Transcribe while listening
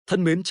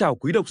Thân mến chào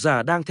quý độc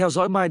giả đang theo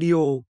dõi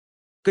MyDio,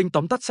 kênh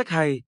tóm tắt sách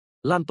hay,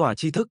 lan tỏa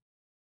tri thức.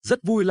 Rất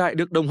vui lại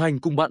được đồng hành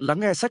cùng bạn lắng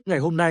nghe sách ngày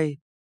hôm nay.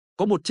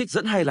 Có một trích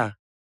dẫn hay là: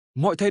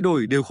 mọi thay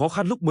đổi đều khó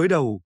khăn lúc mới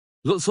đầu,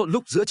 lộn xộn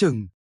lúc giữa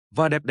chừng,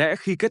 và đẹp đẽ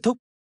khi kết thúc.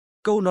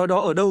 Câu nói đó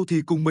ở đâu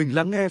thì cùng mình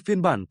lắng nghe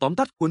phiên bản tóm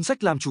tắt cuốn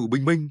sách Làm Chủ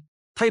Bình Minh,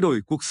 thay đổi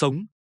cuộc sống.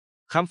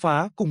 Khám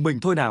phá cùng mình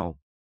thôi nào.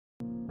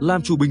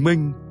 Làm Chủ Bình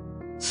Minh,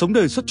 Sống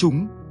Đời Xuất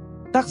Chúng,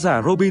 tác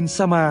giả Robin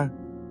Sharma,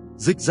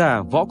 dịch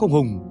giả Võ Công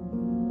Hùng.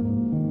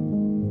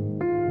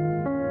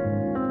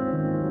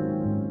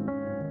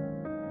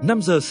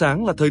 Năm giờ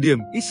sáng là thời điểm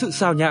ít sự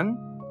sao nhãng,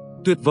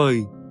 tuyệt vời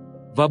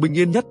và bình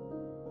yên nhất.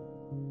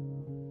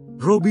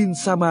 Robin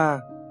Sharma.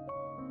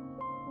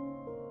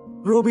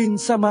 Robin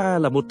Sharma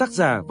là một tác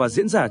giả và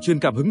diễn giả truyền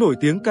cảm hứng nổi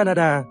tiếng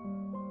Canada,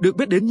 được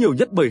biết đến nhiều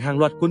nhất bởi hàng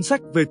loạt cuốn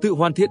sách về tự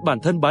hoàn thiện bản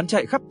thân bán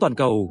chạy khắp toàn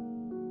cầu.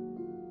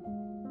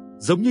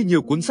 Giống như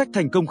nhiều cuốn sách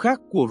thành công khác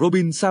của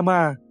Robin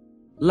Sharma,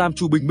 Làm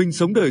Chủ Bình Minh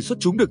Sống Đời Xuất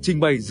Chúng được trình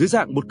bày dưới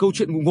dạng một câu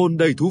chuyện ngụ ngôn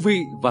đầy thú vị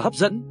và hấp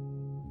dẫn,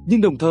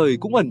 nhưng đồng thời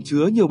cũng ẩn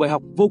chứa nhiều bài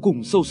học vô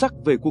cùng sâu sắc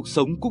về cuộc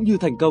sống cũng như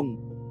thành công.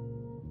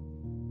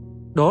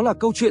 Đó là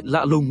câu chuyện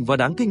lạ lùng và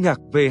đáng kinh ngạc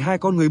về hai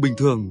con người bình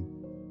thường,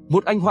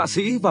 một anh họa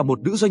sĩ và một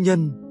nữ doanh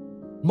nhân,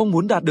 mong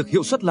muốn đạt được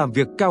hiệu suất làm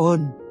việc cao hơn,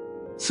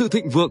 sự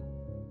thịnh vượng,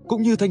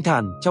 cũng như thanh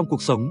thản trong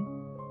cuộc sống.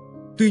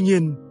 Tuy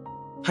nhiên,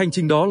 hành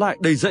trình đó lại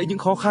đầy dẫy những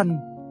khó khăn,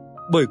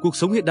 bởi cuộc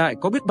sống hiện đại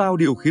có biết bao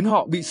điều khiến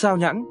họ bị sao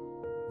nhãng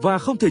và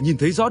không thể nhìn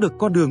thấy rõ được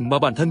con đường mà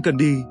bản thân cần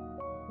đi.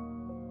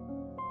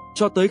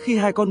 Cho tới khi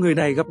hai con người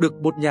này gặp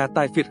được một nhà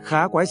tài phiệt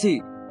khá quái dị.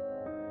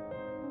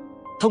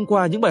 Thông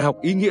qua những bài học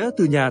ý nghĩa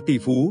từ nhà tỷ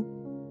phú,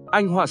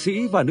 anh họa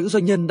sĩ và nữ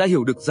doanh nhân đã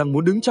hiểu được rằng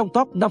muốn đứng trong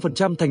top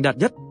 5% thành đạt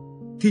nhất,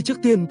 thì trước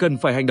tiên cần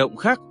phải hành động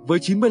khác với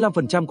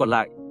 95% còn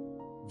lại.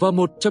 Và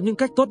một trong những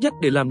cách tốt nhất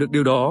để làm được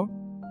điều đó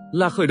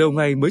là khởi đầu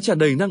ngày mới tràn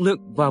đầy năng lượng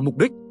và mục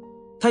đích,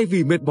 thay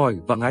vì mệt mỏi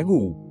và ngái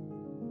ngủ.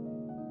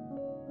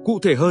 Cụ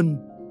thể hơn,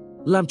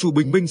 Làm Chủ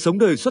Bình Minh Sống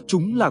Đời Xuất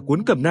Chúng là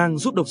cuốn cẩm nang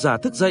giúp độc giả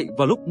thức dậy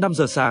vào lúc 5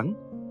 giờ sáng,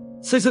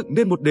 xây dựng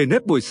nên một nền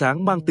nếp buổi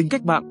sáng mang tính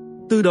cách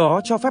mạng, từ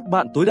đó cho phép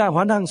bạn tối đa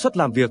hóa năng suất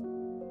làm việc,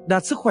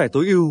 đạt sức khỏe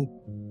tối ưu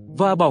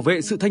và bảo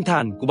vệ sự thanh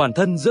thản của bản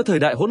thân giữa thời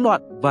đại hỗn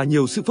loạn và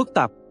nhiều sự phức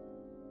tạp.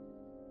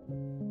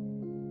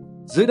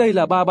 Dưới đây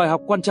là 3 bài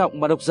học quan trọng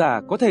mà độc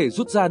giả có thể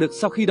rút ra được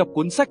sau khi đọc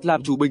cuốn sách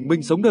Làm Chủ Bình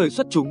Minh Sống Đời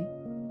Xuất Chúng.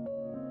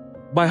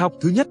 Bài học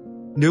thứ nhất,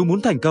 nếu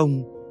muốn thành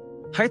công,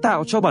 hãy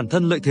tạo cho bản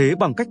thân lợi thế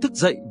bằng cách thức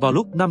dậy vào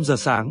lúc 5 giờ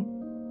sáng.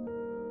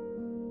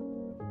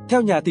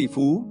 Theo nhà tỷ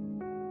phú,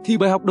 thì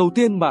bài học đầu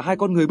tiên mà hai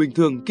con người bình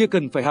thường kia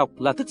cần phải học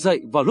là thức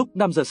dậy vào lúc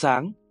 5 giờ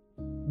sáng,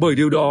 bởi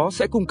điều đó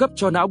sẽ cung cấp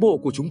cho não bộ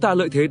của chúng ta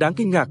lợi thế đáng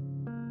kinh ngạc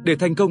để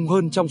thành công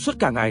hơn trong suốt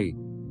cả ngày.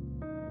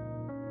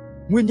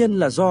 Nguyên nhân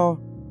là do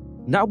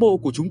não bộ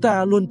của chúng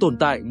ta luôn tồn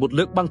tại một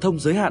lượng băng thông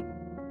giới hạn.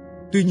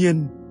 Tuy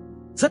nhiên,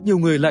 rất nhiều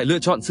người lại lựa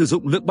chọn sử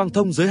dụng lượng băng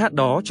thông giới hạn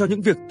đó cho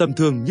những việc tầm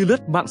thường như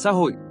lướt mạng xã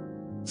hội,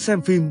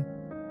 xem phim,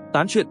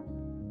 tán chuyện,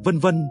 vân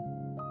vân,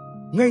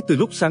 ngay từ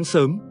lúc sáng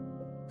sớm,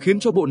 khiến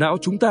cho bộ não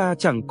chúng ta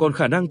chẳng còn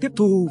khả năng tiếp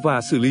thu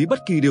và xử lý bất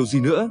kỳ điều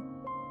gì nữa,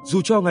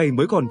 dù cho ngày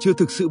mới còn chưa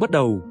thực sự bắt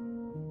đầu.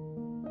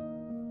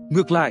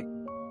 Ngược lại,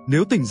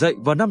 nếu tỉnh dậy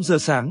vào 5 giờ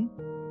sáng,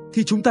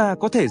 thì chúng ta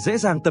có thể dễ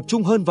dàng tập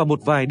trung hơn vào một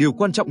vài điều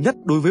quan trọng nhất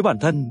đối với bản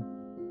thân,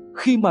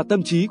 khi mà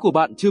tâm trí của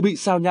bạn chưa bị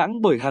sao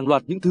nhãng bởi hàng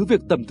loạt những thứ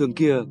việc tầm thường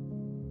kia.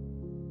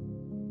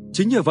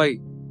 Chính nhờ vậy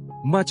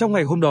mà trong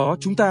ngày hôm đó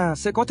chúng ta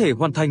sẽ có thể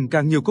hoàn thành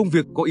càng nhiều công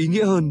việc có ý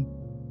nghĩa hơn.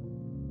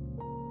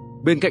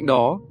 Bên cạnh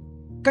đó,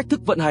 cách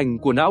thức vận hành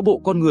của não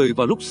bộ con người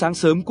vào lúc sáng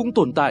sớm cũng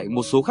tồn tại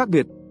một số khác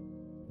biệt.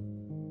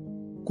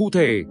 Cụ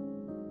thể,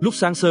 lúc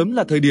sáng sớm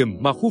là thời điểm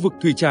mà khu vực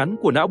thùy trán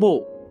của não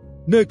bộ,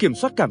 nơi kiểm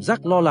soát cảm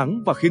giác lo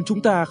lắng và khiến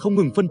chúng ta không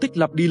ngừng phân tích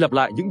lặp đi lặp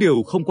lại những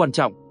điều không quan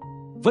trọng,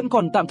 vẫn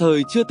còn tạm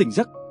thời chưa tỉnh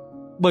giấc.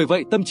 Bởi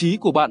vậy tâm trí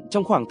của bạn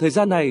trong khoảng thời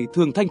gian này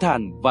thường thanh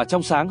thản và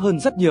trong sáng hơn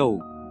rất nhiều.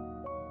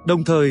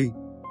 Đồng thời,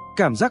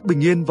 cảm giác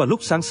bình yên vào lúc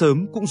sáng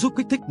sớm cũng giúp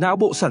kích thích não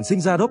bộ sản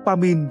sinh ra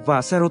dopamine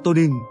và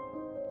serotonin,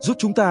 giúp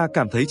chúng ta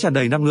cảm thấy tràn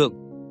đầy năng lượng.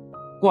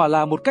 Quả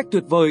là một cách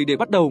tuyệt vời để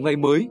bắt đầu ngày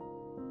mới,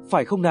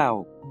 phải không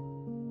nào?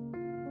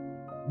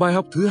 Bài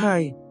học thứ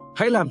hai,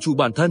 hãy làm chủ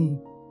bản thân,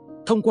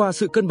 thông qua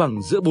sự cân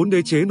bằng giữa 4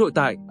 đế chế nội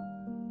tại.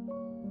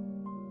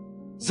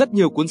 Rất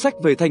nhiều cuốn sách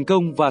về thành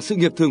công và sự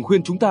nghiệp thường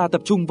khuyên chúng ta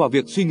tập trung vào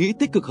việc suy nghĩ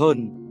tích cực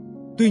hơn.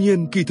 Tuy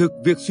nhiên, kỳ thực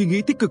việc suy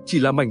nghĩ tích cực chỉ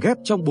là mảnh ghép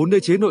trong 4 đế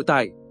chế nội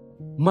tại,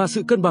 mà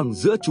sự cân bằng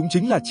giữa chúng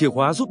chính là chìa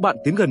khóa giúp bạn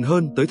tiến gần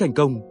hơn tới thành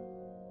công.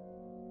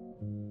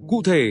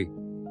 Cụ thể,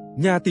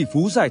 nhà tỷ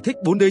phú giải thích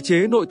 4 đế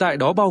chế nội tại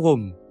đó bao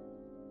gồm: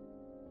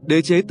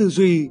 đế chế tư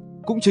duy,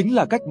 cũng chính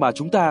là cách mà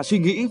chúng ta suy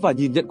nghĩ và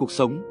nhìn nhận cuộc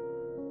sống.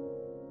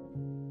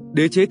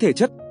 Đế chế thể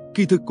chất,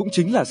 kỳ thực cũng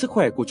chính là sức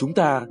khỏe của chúng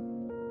ta,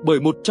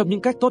 bởi một trong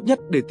những cách tốt nhất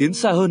để tiến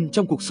xa hơn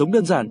trong cuộc sống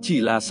đơn giản chỉ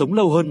là sống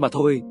lâu hơn mà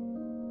thôi.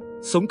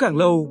 Sống càng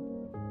lâu,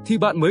 thì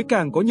bạn mới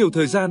càng có nhiều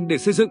thời gian để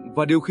xây dựng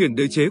và điều khiển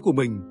đế chế của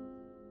mình.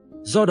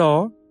 Do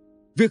đó,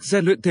 việc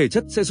rèn luyện thể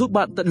chất sẽ giúp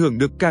bạn tận hưởng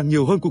được càng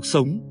nhiều hơn cuộc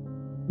sống,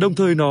 đồng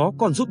thời nó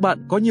còn giúp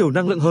bạn có nhiều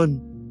năng lượng hơn,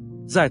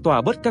 giải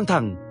tỏa bớt căng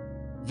thẳng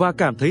và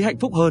cảm thấy hạnh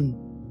phúc hơn.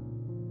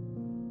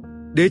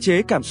 Đế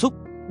chế cảm xúc,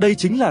 đây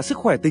chính là sức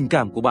khỏe tình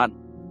cảm của bạn.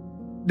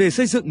 Để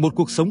xây dựng một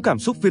cuộc sống cảm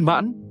xúc viên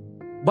mãn,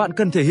 bạn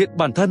cần thể hiện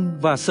bản thân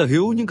và sở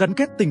hữu những gắn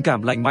kết tình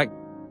cảm lành mạnh.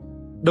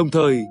 Đồng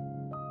thời,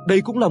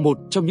 đây cũng là một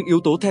trong những yếu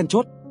tố then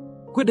chốt,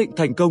 quyết định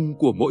thành công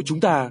của mỗi chúng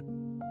ta.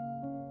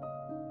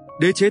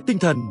 Đế chế tinh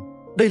thần,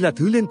 đây là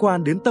thứ liên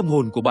quan đến tâm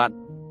hồn của bạn.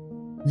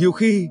 Nhiều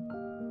khi,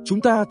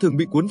 chúng ta thường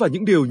bị cuốn vào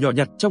những điều nhỏ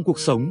nhặt trong cuộc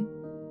sống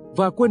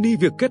và quên đi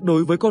việc kết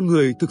nối với con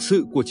người thực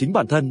sự của chính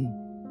bản thân.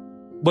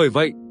 Bởi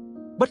vậy,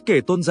 bất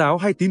kể tôn giáo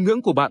hay tín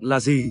ngưỡng của bạn là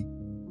gì,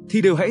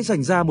 thì đều hãy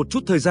dành ra một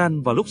chút thời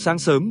gian vào lúc sáng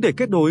sớm để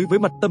kết nối với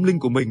mặt tâm linh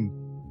của mình,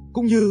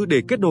 cũng như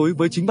để kết nối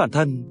với chính bản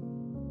thân.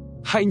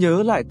 Hãy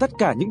nhớ lại tất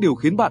cả những điều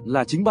khiến bạn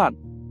là chính bạn,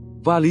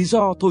 và lý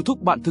do thôi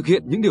thúc bạn thực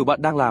hiện những điều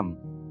bạn đang làm.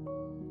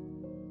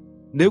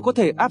 Nếu có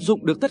thể áp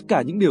dụng được tất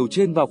cả những điều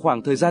trên vào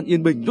khoảng thời gian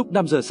yên bình lúc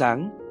 5 giờ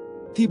sáng,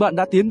 thì bạn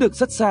đã tiến được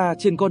rất xa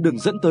trên con đường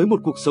dẫn tới một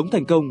cuộc sống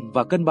thành công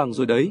và cân bằng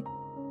rồi đấy.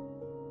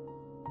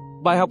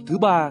 Bài học thứ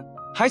 3,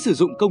 hãy sử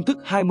dụng công thức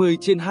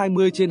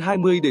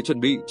 20/20/20 để chuẩn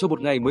bị cho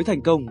một ngày mới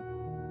thành công.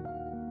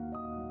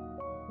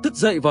 Thức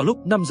dậy vào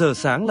lúc 5 giờ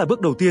sáng là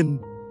bước đầu tiên,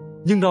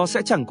 nhưng nó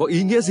sẽ chẳng có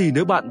ý nghĩa gì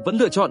nếu bạn vẫn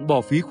lựa chọn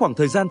bỏ phí khoảng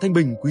thời gian thanh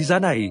bình quý giá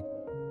này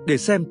để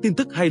xem tin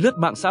tức hay lướt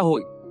mạng xã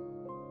hội.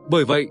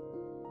 Bởi vậy,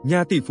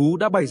 nhà tỷ phú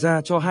đã bày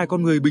ra cho hai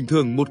con người bình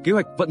thường một kế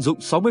hoạch vận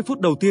dụng 60 phút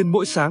đầu tiên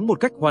mỗi sáng một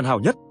cách hoàn hảo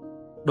nhất.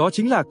 Đó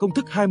chính là công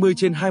thức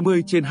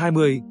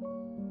 20/20/20.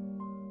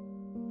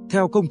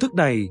 Theo công thức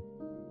này,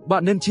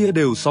 bạn nên chia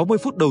đều 60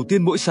 phút đầu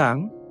tiên mỗi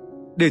sáng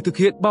để thực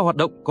hiện 3 hoạt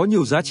động có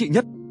nhiều giá trị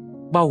nhất,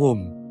 bao gồm: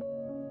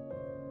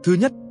 Thứ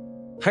nhất,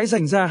 hãy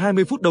dành ra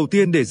 20 phút đầu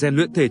tiên để rèn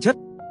luyện thể chất,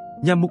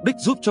 nhằm mục đích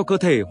giúp cho cơ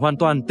thể hoàn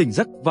toàn tỉnh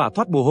giấc và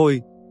thoát mồ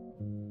hôi.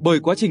 Bởi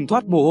quá trình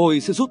thoát mồ hôi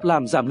sẽ giúp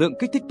làm giảm lượng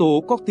kích thích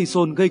tố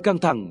cortisol gây căng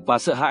thẳng và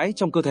sợ hãi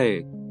trong cơ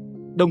thể,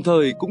 đồng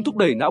thời cũng thúc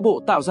đẩy não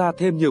bộ tạo ra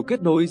thêm nhiều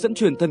kết nối dẫn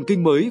truyền thần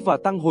kinh mới và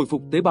tăng hồi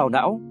phục tế bào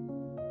não.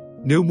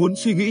 Nếu muốn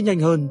suy nghĩ nhanh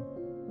hơn,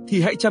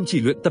 thì hãy chăm chỉ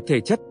luyện tập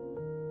thể chất.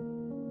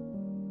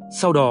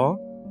 Sau đó,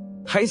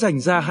 hãy dành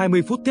ra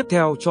 20 phút tiếp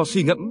theo cho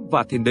suy ngẫm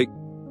và thiền định.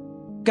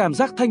 Cảm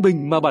giác thanh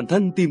bình mà bản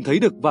thân tìm thấy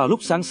được vào lúc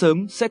sáng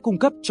sớm sẽ cung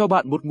cấp cho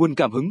bạn một nguồn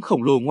cảm hứng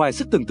khổng lồ ngoài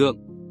sức tưởng tượng.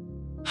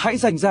 Hãy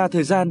dành ra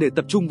thời gian để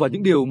tập trung vào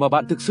những điều mà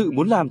bạn thực sự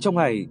muốn làm trong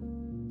ngày,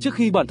 trước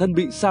khi bản thân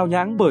bị sao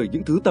nhãng bởi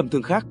những thứ tầm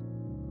thường khác.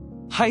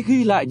 Hãy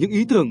ghi lại những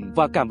ý tưởng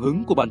và cảm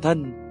hứng của bản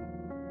thân.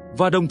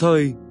 Và đồng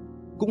thời,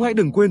 cũng hãy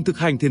đừng quên thực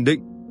hành thiền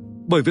định,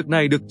 bởi việc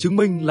này được chứng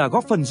minh là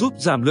góp phần giúp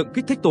giảm lượng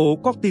kích thích tố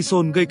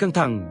cortisol gây căng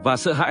thẳng và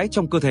sợ hãi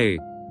trong cơ thể.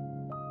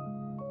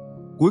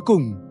 Cuối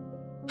cùng,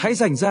 hãy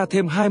dành ra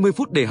thêm 20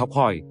 phút để học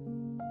hỏi.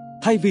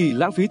 Thay vì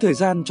lãng phí thời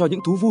gian cho những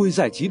thú vui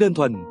giải trí đơn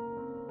thuần,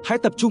 hãy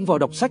tập trung vào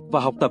đọc sách và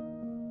học tập,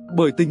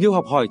 bởi tình yêu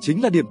học hỏi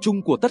chính là điểm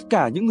chung của tất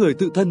cả những người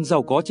tự thân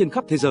giàu có trên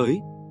khắp thế giới.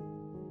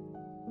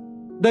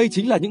 Đây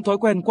chính là những thói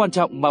quen quan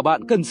trọng mà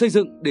bạn cần xây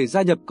dựng để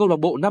gia nhập câu lạc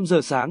bộ 5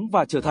 giờ sáng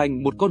và trở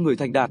thành một con người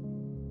thành đạt.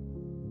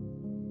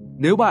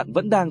 Nếu bạn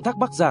vẫn đang thắc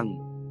mắc rằng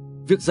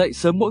việc dậy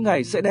sớm mỗi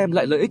ngày sẽ đem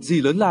lại lợi ích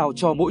gì lớn lao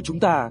cho mỗi chúng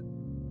ta,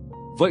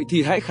 vậy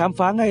thì hãy khám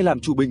phá ngay Làm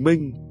Chủ Bình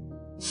Minh,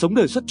 Sống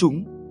Đời Xuất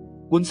Chúng,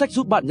 cuốn sách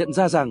giúp bạn nhận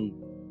ra rằng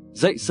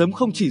dậy sớm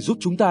không chỉ giúp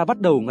chúng ta bắt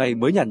đầu ngày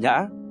mới nhàn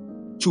nhã,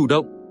 chủ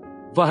động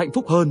và hạnh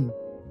phúc hơn,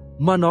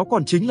 mà nó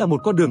còn chính là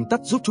một con đường tắt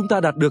giúp chúng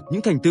ta đạt được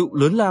những thành tựu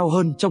lớn lao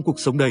hơn trong cuộc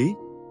sống đấy.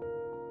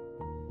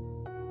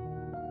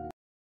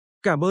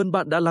 Cảm ơn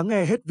bạn đã lắng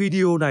nghe hết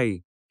video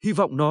này, hy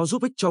vọng nó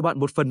giúp ích cho bạn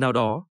một phần nào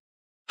đó.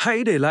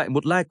 Hãy để lại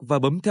một like và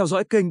bấm theo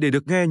dõi kênh để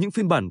được nghe những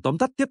phiên bản tóm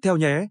tắt tiếp theo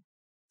nhé.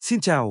 Xin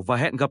chào và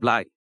hẹn gặp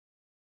lại.